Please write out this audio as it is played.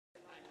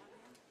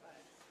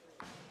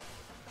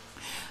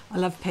I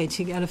love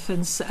painting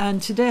elephants,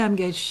 and today I'm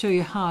going to show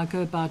you how I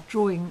go about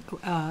drawing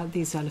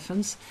these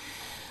elephants.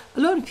 A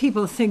lot of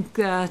people think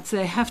that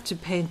they have to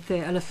paint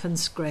their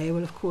elephants grey.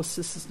 Well, of course,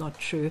 this is not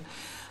true.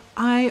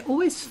 I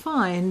always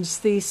find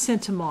the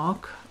centre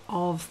mark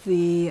of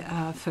the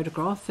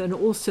photograph and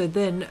also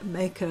then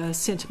make a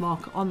centre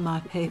mark on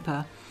my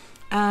paper.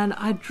 And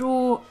I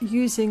draw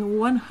using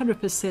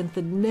 100%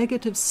 the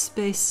negative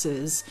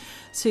spaces.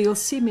 So you'll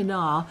see me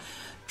now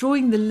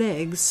drawing the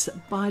legs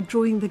by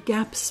drawing the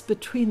gaps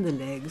between the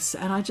legs.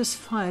 And I just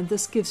find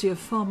this gives you a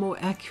far more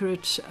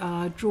accurate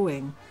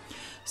drawing.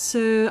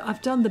 So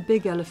I've done the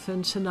big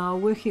elephant and now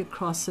working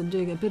across and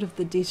doing a bit of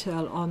the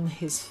detail on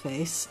his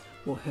face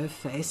or her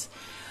face,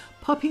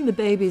 popping the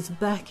babies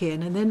back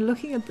in and then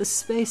looking at the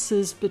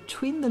spaces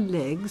between the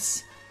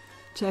legs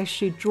to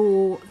actually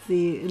draw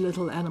the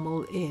little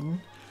animal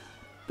in.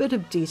 Bit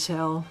of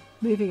detail,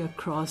 moving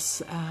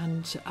across,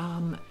 and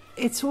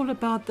it's all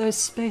about those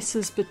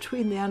spaces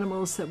between the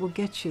animals that will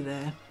get you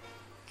there.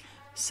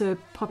 So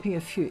popping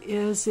a few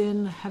ears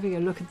in, having a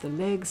look at the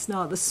legs.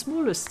 Now the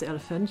smallest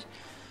elephant,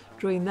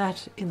 drawing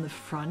that in the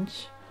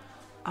front,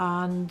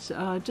 and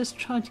just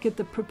trying to get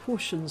the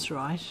proportions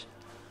right.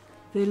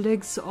 Their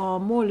legs are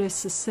more or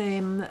less the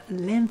same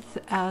length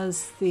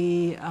as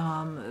the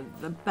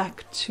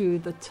back to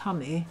the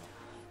tummy,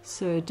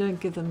 so don't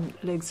give them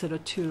legs that are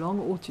too long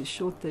or too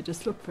short. They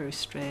just look very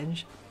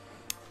strange.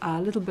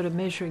 A little bit of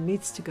measuring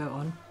needs to go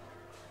on.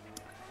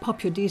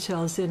 Pop your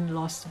details in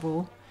last of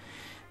all.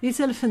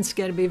 These elephants are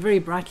going to be very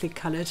brightly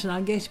coloured, and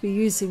I'm going to be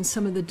using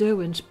some of the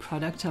Derwent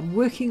product. I'm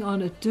working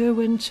on a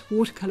Derwent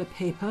watercolour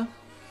paper.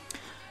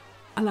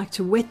 I like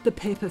to wet the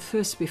paper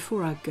first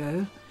before I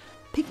go.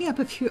 Picking up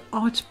a few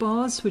art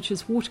bars, which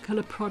is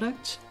watercolour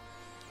product.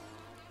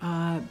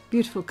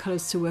 Beautiful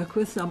colours to work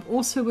with. I'm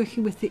also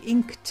working with the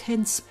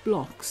Inktense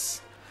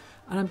blocks,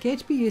 and I'm going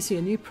to be using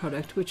a new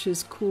product which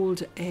is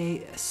called a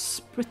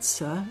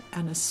Spritzer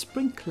and a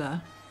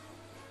Sprinkler.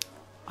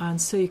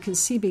 And so you can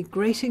see me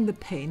grating the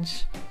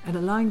paint and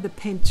allowing the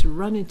paint to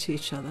run into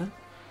each other.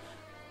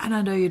 And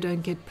I know you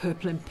don't get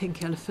purple and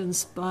pink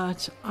elephants,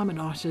 but I'm an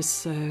artist,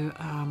 so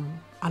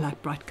I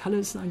like bright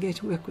colours, and I'm going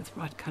to work with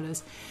bright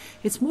colours.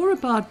 It's more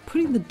about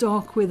putting the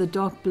dark where the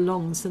dark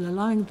belongs and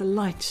allowing the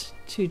light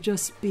to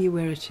just be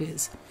where it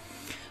is.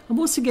 I'm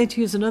also going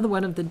to use another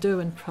one of the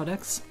Derwent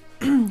products,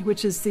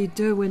 which is the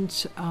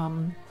Derwent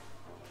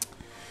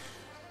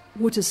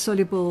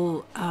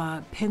water-soluble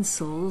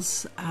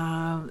pencils.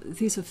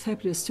 These are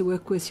fabulous to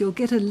work with. You'll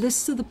get a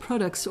list of the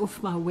products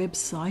off my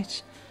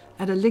website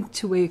and a link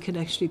to where you can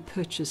actually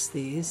purchase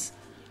these.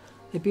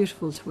 They're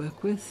beautiful to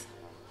work with.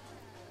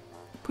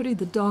 Putting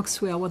the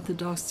darks where I want the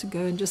darks to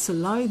go and just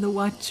allowing the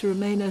white to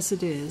remain as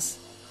it is.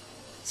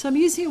 So I'm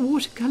using a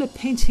watercolour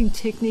painting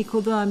technique,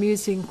 although I'm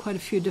using quite a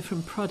few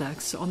different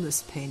products on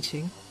this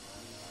painting.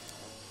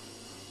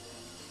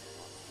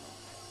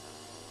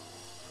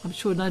 I'm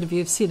sure none of you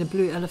have seen a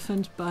blue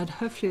elephant, but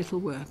hopefully it'll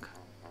work.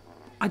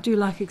 I do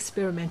like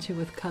experimenting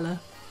with colour.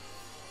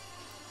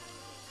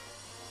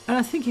 And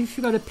I think if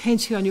you've got a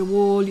painting on your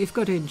wall, you've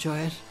got to enjoy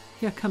it.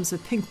 Here comes a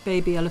pink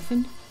baby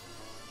elephant.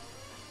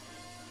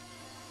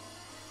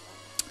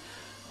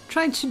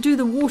 Trying to do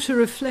the water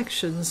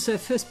reflections, so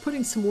first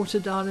putting some water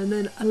down and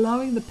then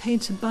allowing the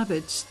paint above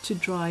it to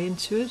dry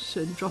into it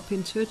and drop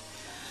into it.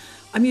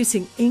 I'm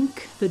using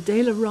ink, the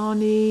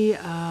Daler-Rowney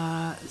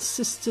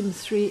System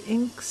 3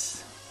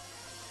 inks.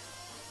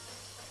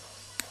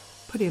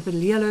 Putting a bit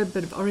of yellow, a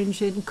bit of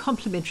orange in,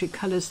 complementary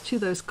colours to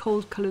those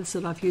cold colours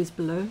that I've used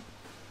below.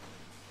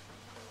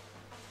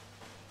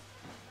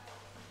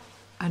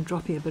 And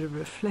dropping a bit of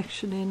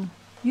reflection in.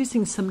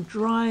 Using some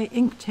dry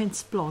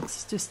Inktense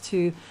blocks just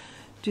to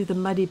do the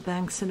muddy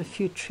banks and a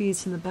few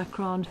trees in the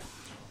background.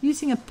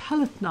 Using a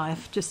palette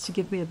knife just to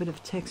give me a bit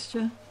of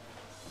texture.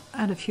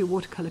 And a few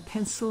watercolour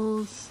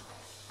pencils.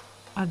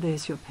 And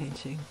there's your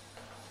painting.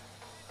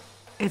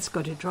 It's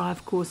got to dry,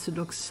 of course. It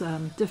looks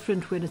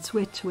different when it's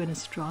wet to when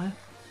it's dry.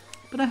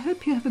 But I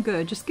hope you have a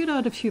go. Just get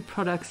out a few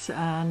products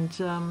and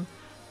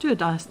do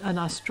a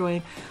nice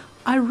drawing.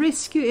 I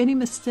rescue any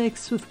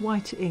mistakes with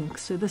white ink.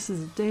 So this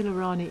is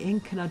Daler-Rowney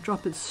ink, and I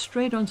drop it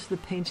straight onto the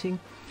painting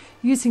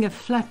using a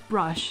flat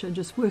brush and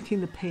just working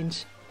the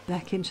paint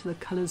back into the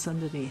colours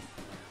underneath.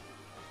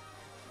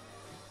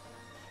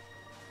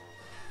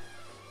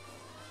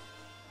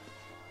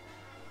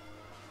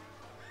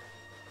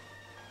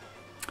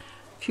 A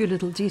few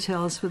little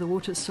details with a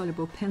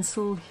water-soluble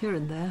pencil here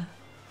and there.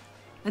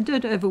 And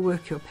don't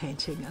overwork your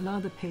painting.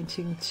 Allow the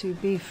painting to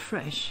be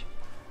fresh.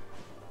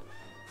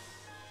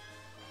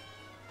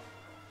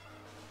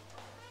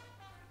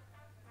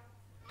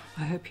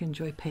 I hope you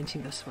enjoy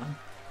painting this one.